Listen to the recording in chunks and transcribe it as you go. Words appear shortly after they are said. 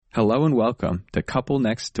Hello and welcome to Couple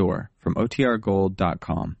Next Door from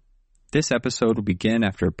OTRGold.com. This episode will begin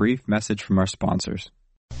after a brief message from our sponsors.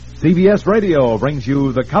 CBS Radio brings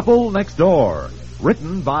you The Couple Next Door,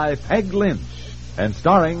 written by Peg Lynch and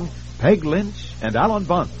starring Peg Lynch and Alan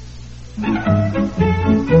Bunce.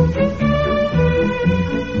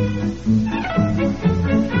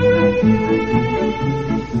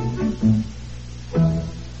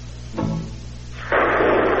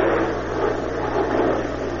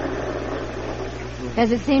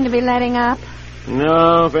 Does it seem to be letting up?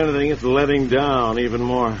 No, if anything, it's letting down even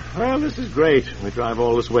more. Well, this is great. We drive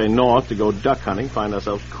all this way north to go duck hunting, find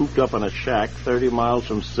ourselves cooped up in a shack 30 miles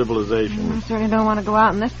from civilization. I certainly don't want to go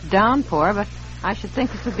out in this downpour, but I should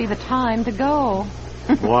think this would be the time to go.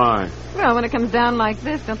 Why? Well, when it comes down like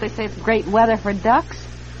this, don't they say it's great weather for ducks?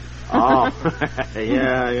 Oh,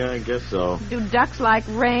 yeah, I guess so. Do ducks like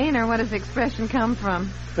rain, or where does the expression come from?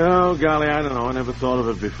 Oh, golly, I don't know. I never thought of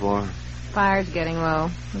it before. Fire's getting low.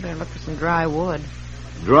 We better look for some dry wood.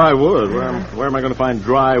 Dry wood? Where am I going to find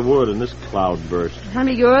dry wood in this cloud burst?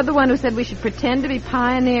 Honey, you're the one who said we should pretend to be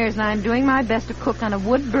pioneers, and I'm doing my best to cook on a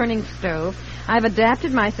wood-burning stove. I've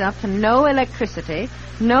adapted myself to no electricity,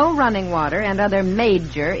 no running water, and other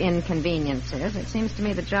major inconveniences. It seems to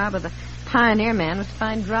me the job of the pioneer man was to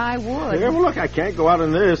find dry wood. Yeah, well, look, I can't go out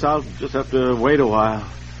in this. I'll just have to wait a while.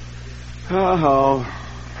 Oh.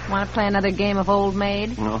 Want to play another game of Old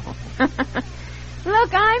Maid? No.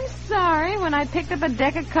 Look, I'm sorry. When I picked up a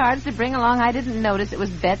deck of cards to bring along, I didn't notice it was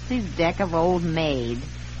Betsy's deck of Old Maid.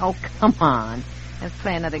 Oh, come on. Let's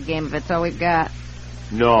play another game if it's all we've got.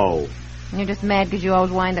 No. You're just mad because you always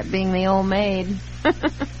wind up being the old maid.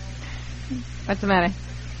 What's the matter?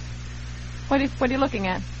 What are you looking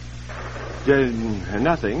at?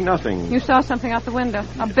 Nothing. You saw something out the window.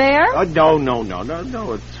 A bear?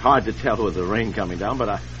 No. It's hard to tell with the rain coming down, but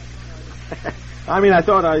I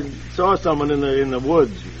thought I saw someone in the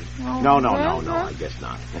woods. Oh, No, I guess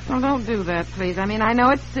not. Well, don't do that, please. I mean, I know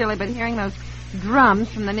it's silly, but hearing those drums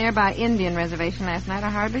from the nearby Indian reservation last night, I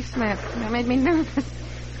hardly slept. It made me nervous,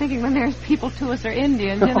 thinking the nearest people to us are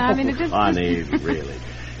Indians. You know, I mean, it just... Honey, really.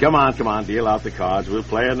 Come on, deal out the cards. We'll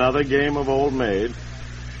play another game of Old Maid.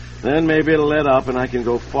 Then maybe it'll let up and I can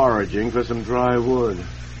go foraging for some dry wood.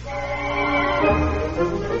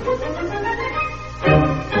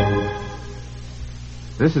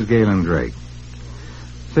 This is Galen Drake.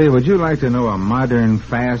 Say, would you like to know a modern,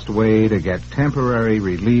 fast way to get temporary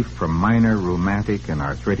relief from minor rheumatic and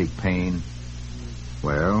arthritic pain?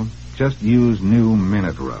 Well, just use new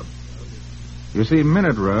Minute Rub. You see,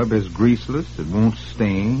 Minute Rub is greaseless, it won't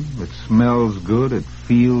stain, it smells good, it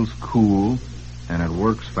feels cool, and it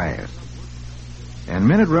works fast. And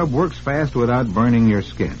Minute Rub works fast without burning your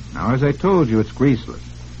skin. Now, as I told you, it's greaseless.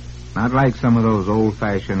 Not like some of those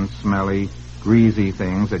old-fashioned, smelly, greasy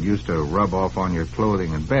things that used to rub off on your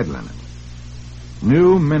clothing and bed linen.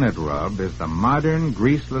 New Minute Rub is the modern,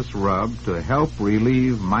 greaseless rub to help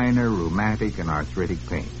relieve minor rheumatic and arthritic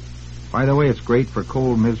pain. By the way, it's great for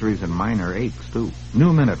cold miseries and minor aches, too.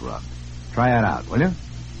 New Minute Rub. Try it out, will you?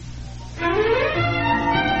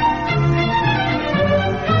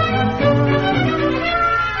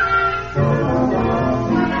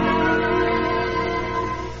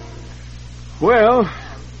 Well,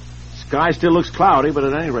 sky still looks cloudy, but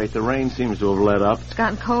at any rate, the rain seems to have let up. It's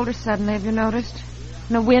gotten colder suddenly, have you noticed?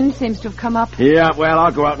 And the wind seems to have come up. Yeah, well,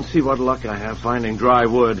 I'll go out and see what luck I have finding dry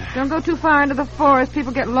wood. Don't go too far into the forest.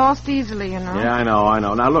 People get lost easily, you know. Yeah, I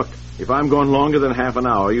know. Now, look, if I'm going longer than half an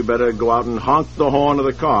hour, you better go out and honk the horn of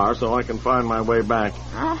the car so I can find my way back.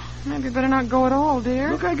 Oh, maybe you better not go at all,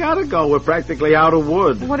 dear. Look, I gotta go. We're practically out of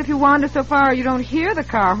wood. What if you wander so far you don't hear the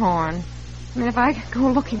car horn? I mean, if I go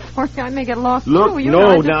looking for you, I may get lost, Look, too.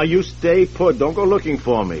 now you stay put. Don't go looking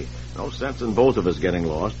for me. No sense in both of us getting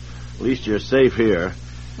lost. At least you're safe here.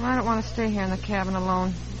 Well, I don't want to stay here in the cabin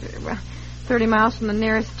alone. 30 miles from the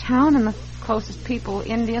nearest town and the closest people,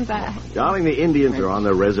 Indians. Darling, the Indians are on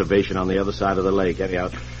their reservation on the other side of the lake. Anyhow,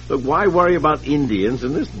 look, why worry about Indians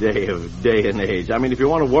in this day and age? I mean, if you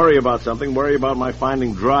want to worry about something, worry about my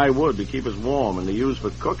finding dry wood to keep us warm and to use for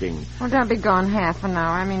cooking. Well, don't be gone half an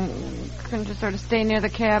hour. I mean, couldn't just sort of stay near the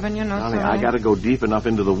cabin, you know. Darling, I got to go deep enough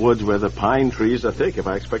into the woods where the pine trees are thick if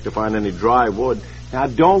I expect to find any dry wood. Now,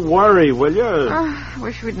 don't worry, will you? I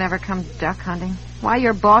wish we'd never come duck hunting. Why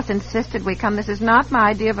your boss insisted we come. This is not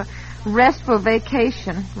my idea of a restful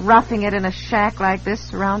vacation. Roughing it in a shack like this,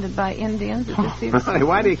 surrounded by Indians. It just seems...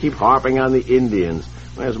 Why do you keep harping on the Indians?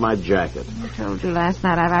 Where's my jacket? I told you last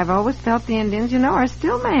night, I've always felt the Indians, you know, are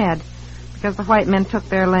still mad. because the white men took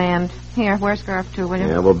their land. Here, wear a scarf, too, will you?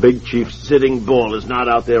 Yeah, well, Big Chief Sitting Bull is not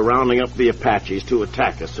out there rounding up the Apaches to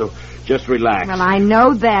attack us, so just relax. Well, I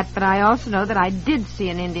know that, but I also know that I did see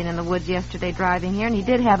an Indian in the woods yesterday driving here, and he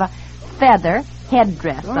did have a feather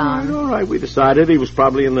headdress on. All right. We decided he was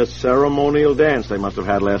probably in the ceremonial dance they must have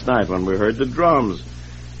had last night when we heard the drums.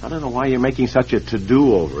 I don't know why you're making such a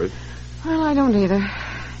to-do over it. Well, I don't either.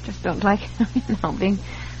 Just don't like, being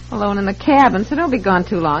alone in the cabin, so don't be gone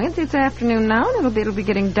too long. It's afternoon now, and it'll be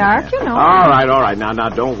getting dark, you know. All right. Now,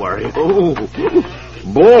 don't worry. Oh,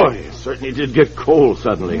 boy, it certainly did get cold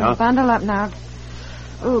suddenly, huh? Bundle up now.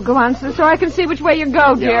 Oh, go on, so I can see which way you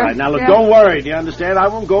go, dear. Yeah, all right. Now, look, don't worry. Do you understand? I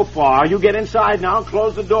won't go far. You get inside now and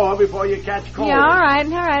close the door before you catch cold. Yeah, all right.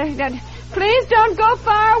 Please don't go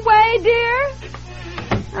far away, dear.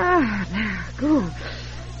 Ah, now, go.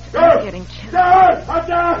 Getting chilly. Up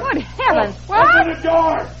there! Good heavens! What? Open the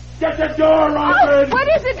door! Get the door open! What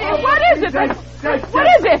is it, dear? What is it? What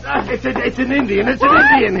is it? It's an Indian. It's an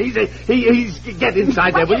Indian. He's get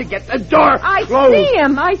inside there. Will you get the door I closed? see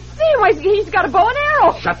him. He's got a bow and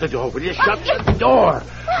arrow. Shut the door, will you? Shut the door.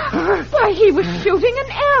 Why, he was shooting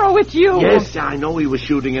an arrow at you. Yes, I know he was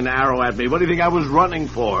shooting an arrow at me. What do you think I was running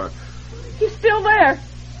for? He's still there.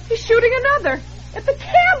 He's shooting another. At the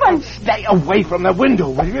cabin. Stay away from the window,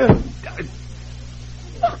 will you?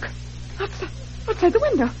 Look. Outside the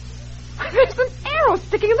window. There's an arrow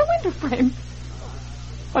sticking in the window frame.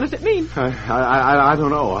 What does it mean? I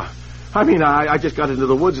don't know. I just got into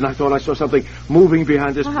the woods and I thought I saw something moving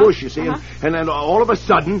behind this bush, you see, and then all of a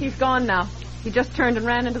sudden... He's gone now. He just turned and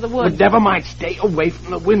ran into the woods. But never mind. Stay away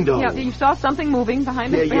from the window. Yeah, you saw something moving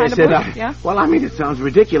behind the bush? Yeah? Well, it sounds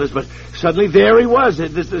ridiculous, but suddenly there he was.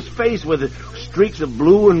 This face with streaks of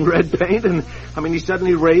blue and red paint, and, he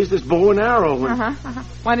suddenly raised this bow and arrow. And...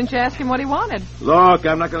 Why didn't you ask him what he wanted? Look,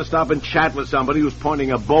 I'm not going to stop and chat with somebody who's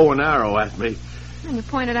pointing a bow and arrow at me. And you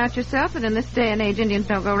pointed out yourself that in this day and age, Indians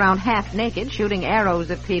don't go around half naked shooting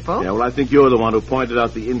arrows at people. Yeah, well, I think you're the one who pointed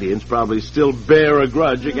out the Indians probably still bear a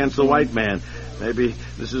grudge against the white man. Maybe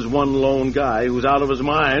this is one lone guy who's out of his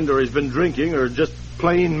mind, or he's been drinking, or just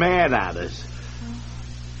plain mad at us.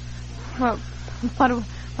 Well, what are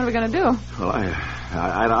we going to do? Well,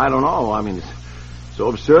 I don't know. It's so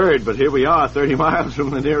absurd, but here we are, 30 miles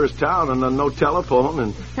from the nearest town, and no telephone,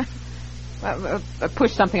 and...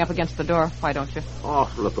 Push something up against the door, why don't you?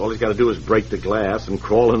 Oh, look, all he's got to do is break the glass and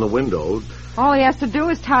crawl in the window. All he has to do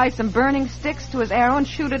is tie some burning sticks to his arrow and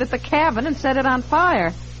shoot it at the cabin and set it on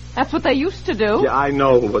fire. That's what they used to do. Yeah, I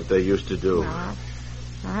know what they used to do. All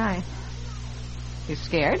right. You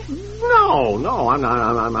scared? No, I'm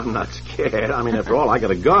not scared. After all, I got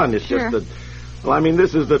a gun. It's just that... Well,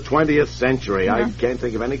 this is the 20th century. I can't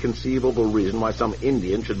think of any conceivable reason why some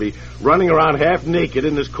Indian should be running around half naked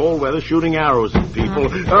in this cold weather shooting arrows at people.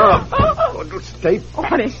 Stay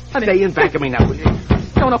in back of me now, will you?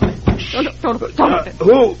 Don't open it. Don't open it.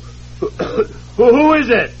 Who is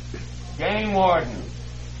it? Game warden.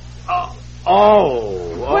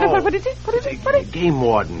 What is it? What is it? Game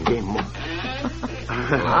warden.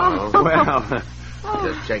 Well,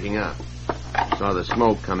 just checking up. Saw the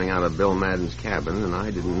smoke coming out of Bill Madden's cabin, and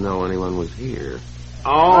I didn't know anyone was here.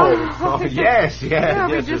 Yes,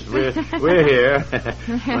 we're here.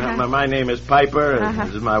 My name is Piper, and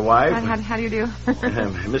this is my wife. How do you do?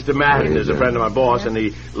 Mr. Madden is a friend of my boss, and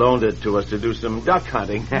he loaned it to us to do some duck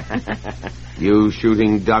hunting. You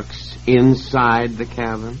shooting ducks inside the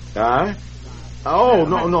cabin? Huh? Oh,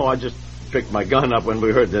 no, I just picked my gun up when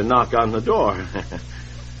we heard the knock on the door.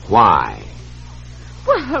 Why?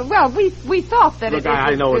 Well, we thought that Look,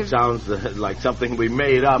 I know it sounds like something we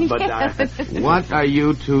made up, but... What are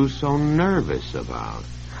you two so nervous about?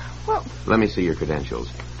 Well... Let me see your credentials.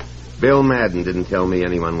 Bill Madden didn't tell me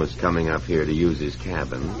anyone was coming up here to use his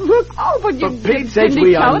cabin. Look, but you... For Pete's sake,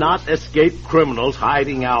 we are not escaped criminals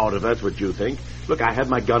hiding out, if that's what you think. Look, I had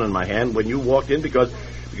my gun in my hand when you walked in because...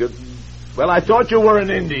 Well, I thought you were an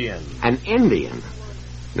Indian. An Indian?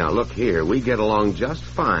 Now, look here, we get along just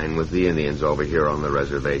fine with the Indians over here on the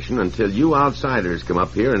reservation until you outsiders come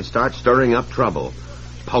up here and start stirring up trouble,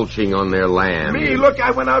 poaching on their land. Me? Look,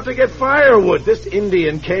 I went out to get firewood. This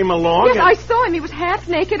Indian came along. Yes, I saw him. He was half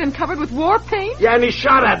naked and covered with war paint. Yeah, and he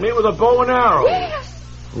shot at me with a bow and arrow. Yes.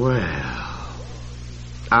 Well,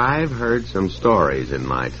 I've heard some stories in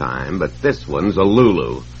my time, but this one's a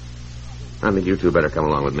Lulu. I think you two better come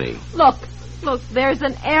along with me. Look, there's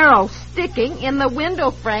an arrow sticking in the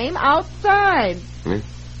window frame outside.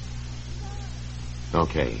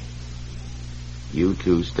 Okay. You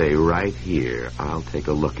two stay right here. I'll take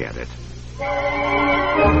a look at it.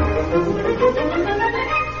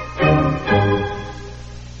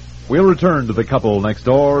 We'll return to the couple next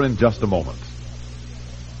door in just a moment.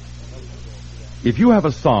 If you have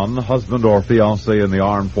a son, husband, or fiancé in the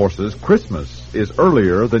armed forces, Christmas is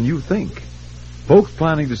earlier than you think. Folks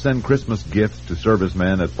planning to send Christmas gifts to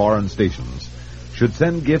servicemen at foreign stations should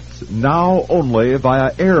send gifts now only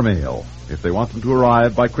via airmail if they want them to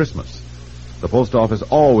arrive by Christmas. The post office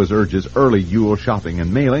always urges early Yule shopping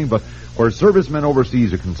and mailing, but where servicemen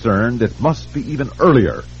overseas are concerned, it must be even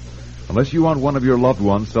earlier. Unless you want one of your loved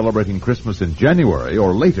ones celebrating Christmas in January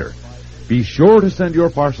or later, be sure to send your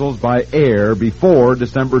parcels by air before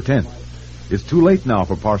December 10th. It's too late now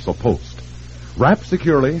for parcel post. Wrap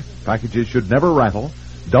securely. Packages should never rattle.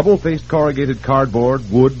 Double-faced corrugated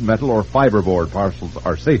cardboard, wood, metal, or fiberboard parcels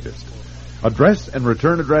are safest. Address and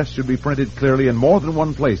return address should be printed clearly in more than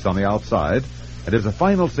one place on the outside. And as a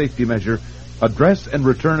final safety measure, address and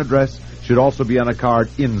return address should also be on a card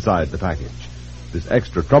inside the package. This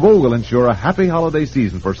extra trouble will ensure a happy holiday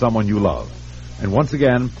season for someone you love. And once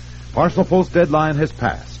again, parcel post deadline has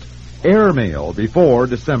passed. Airmail before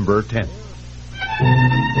December 10th.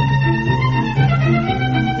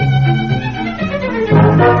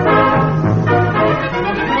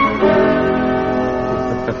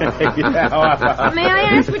 May I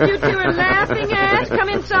ask what you two are laughing at? Come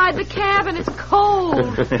inside the cabin. It's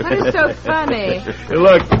cold. What is so funny? Hey,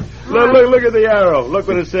 look at the arrow. Look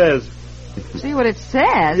what it says. See what it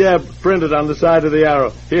says? Yeah, printed on the side of the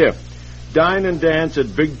arrow. Here. Dine and dance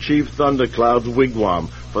at Big Chief Thundercloud's wigwam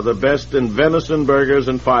for the best in venison burgers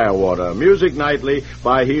and firewater. Music nightly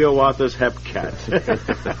by Hiawatha's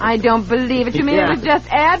Hepcat. I don't believe it. You mean it was just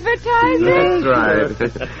advertising? That's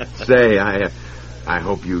right. Say, I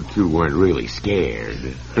hope you two weren't really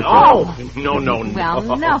scared. Oh, no.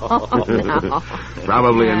 Well, no.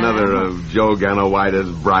 Probably another of Joe Ganowida's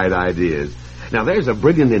bright ideas. Now, there's a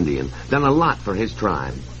brilliant Indian, done a lot for his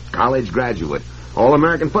tribe. College graduate,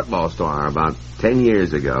 All-American football star about 10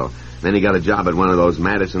 years ago. Then he got a job at one of those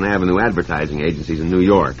Madison Avenue advertising agencies in New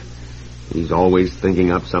York. He's always thinking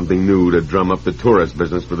up something new to drum up the tourist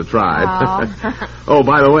business for the tribe. Oh,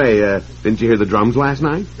 by the way, didn't you hear the drums last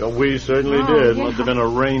night? Oh, we certainly did. Yeah. Must have been a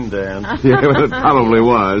rain dance. Yeah, well, it probably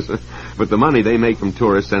was. But the money they make from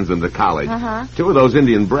tourists sends them to college. Two of those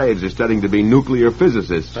Indian braves are studying to be nuclear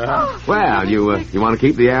physicists. Well, you want to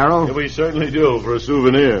keep the arrow? Yeah, we certainly do, for a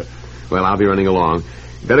souvenir. Well, I'll be running along.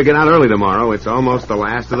 Better get out early tomorrow. It's almost the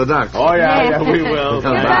last of the ducks. Oh, yeah, we will.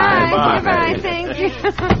 Goodbye, thank you.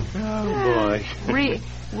 Oh, boy.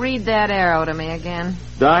 Read that arrow to me again.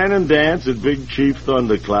 Dine and dance at Big Chief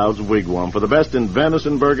Thundercloud's wigwam for the best in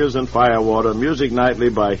venison burgers and firewater. Music nightly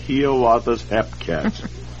by Hiawatha's Hepcat.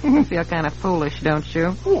 You feel kind of foolish, don't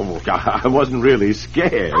you? Oh, I wasn't really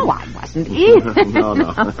scared. Oh, I wasn't either. No.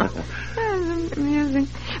 That's amusing.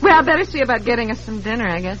 Well, I better see about getting us some dinner,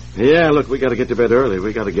 I guess. Yeah, look, we got to get to bed early.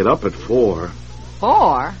 We got to get up at 4.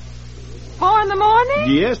 4? 4 in the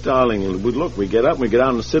morning? Yes, darling. We get up and we get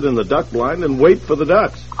down and sit in the duck blind and wait for the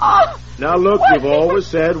ducks. Oh! Now, look, you've always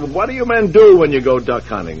said, what do you men do when you go duck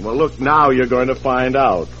hunting? Well, look, now you're going to find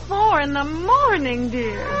out. 4 in the morning,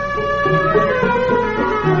 dear.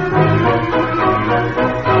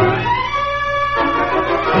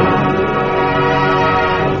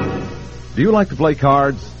 Do you like to play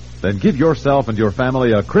cards? Then give yourself and your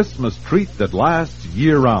family a Christmas treat that lasts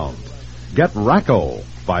year-round. Get Racco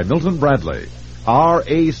by Milton Bradley.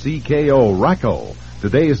 R-A-C-K-O, Racco,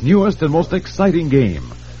 today's newest and most exciting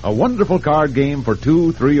game. A wonderful card game for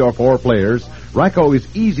 2, 3, or 4 players. Racco is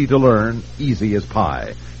easy to learn, easy as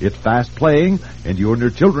pie. It's fast playing, and you and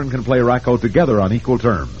your children can play Racco together on equal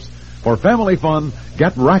terms. For family fun,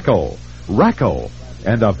 get Racco. Racco,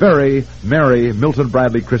 and a very merry Milton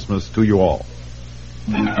Bradley Christmas to you all.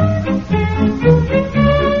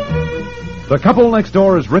 The Couple Next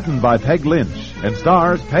Door is written by Peg Lynch and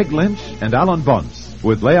stars Peg Lynch and Alan Bunce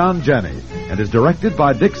with Leon Janney and is directed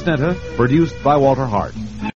by Dick Stenta, produced by Walter Hart.